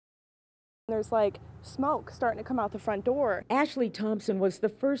There's like smoke starting to come out the front door. Ashley Thompson was the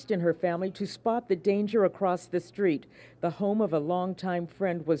first in her family to spot the danger across the street. The home of a longtime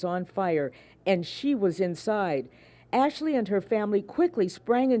friend was on fire, and she was inside. Ashley and her family quickly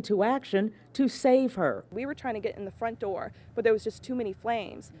sprang into action to save her. We were trying to get in the front door, but there was just too many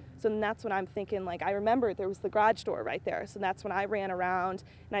flames. So then that's when I'm thinking, like, I remember there was the garage door right there. So that's when I ran around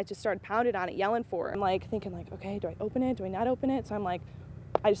and I just started pounding on it, yelling for her. I'm like thinking like, okay, do I open it? Do I not open it? So I'm like,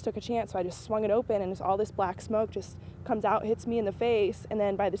 I just took a chance. So I just swung it open and just all this black smoke just comes out, hits me in the face. And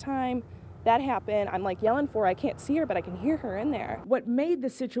then by the time that happened, I'm like yelling for her. I can't see her, but I can hear her in there. What made the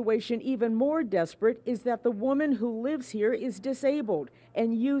situation even more desperate is that the woman who lives here is disabled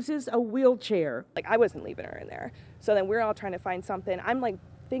and uses a wheelchair. Like, I wasn't leaving her in there. So then we're all trying to find something. I'm like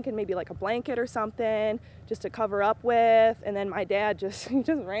thinking maybe like a blanket or something just to cover up with. And then my dad just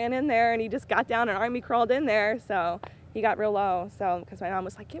ran in there and he just got down and army crawled in there. So he got real low. So because my mom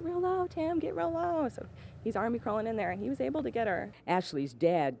was like, get real low, Tim, get real low. So he's army crawling in there and he was able to get her. Ashley's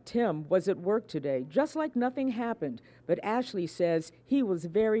dad, Tim, was at work today, just like nothing happened. But Ashley says he was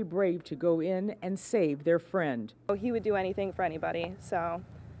very brave to go in and save their friend. He would do anything for anybody. So,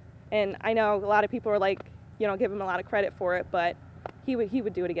 and I know a lot of people are like, you know, give him a lot of credit for it, but he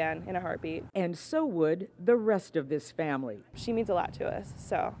would do it again in a heartbeat. And so would the rest of this family. She means a lot to us.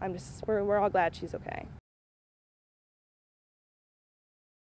 So we're all glad she's okay.